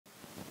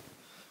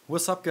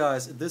What's up,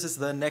 guys? This is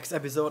the next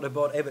episode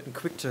about Ableton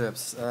quick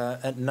tips,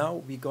 and now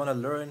we're gonna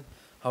learn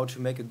how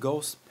to make a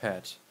ghost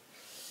pad.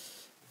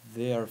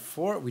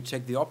 Therefore, we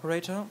check the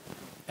operator,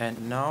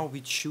 and now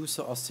we choose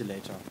the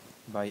oscillator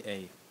by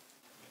A.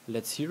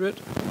 Let's hear it.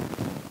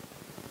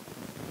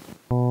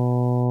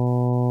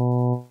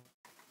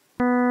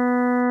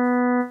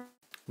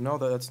 No,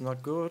 that's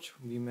not good.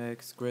 We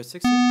make square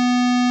 16.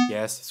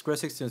 Yes, square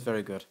 16 is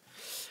very good.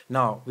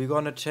 Now, we're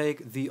gonna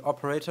take the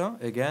operator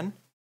again.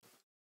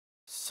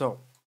 So,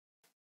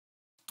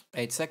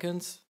 8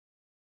 seconds,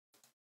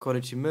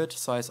 quality mid,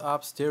 size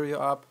up, stereo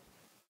up,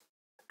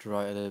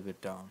 dry a little bit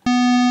down.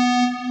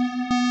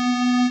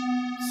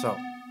 So,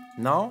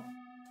 now,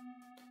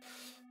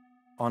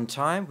 on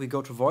time, we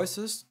go to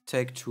voices,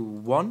 take to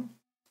 1,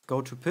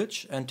 go to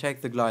pitch, and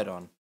take the glide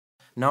on.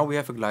 Now we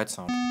have a glide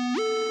sound.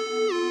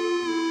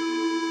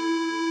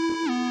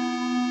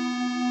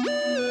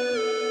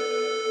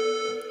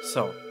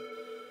 So,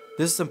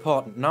 this is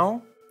important.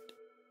 Now,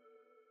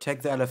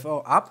 take the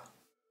LFO up,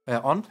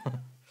 on,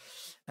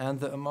 and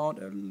the amount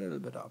a little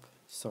bit up.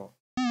 So.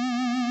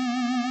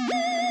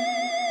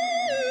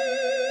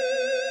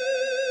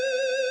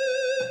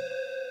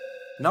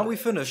 Now we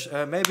finish.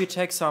 Maybe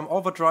take some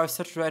overdrive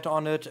saturator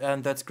on it,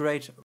 and that's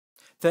great.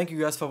 Thank you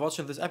guys for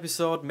watching this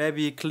episode.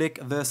 Maybe click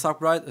the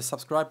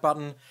subscribe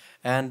button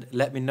and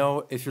let me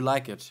know if you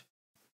like it.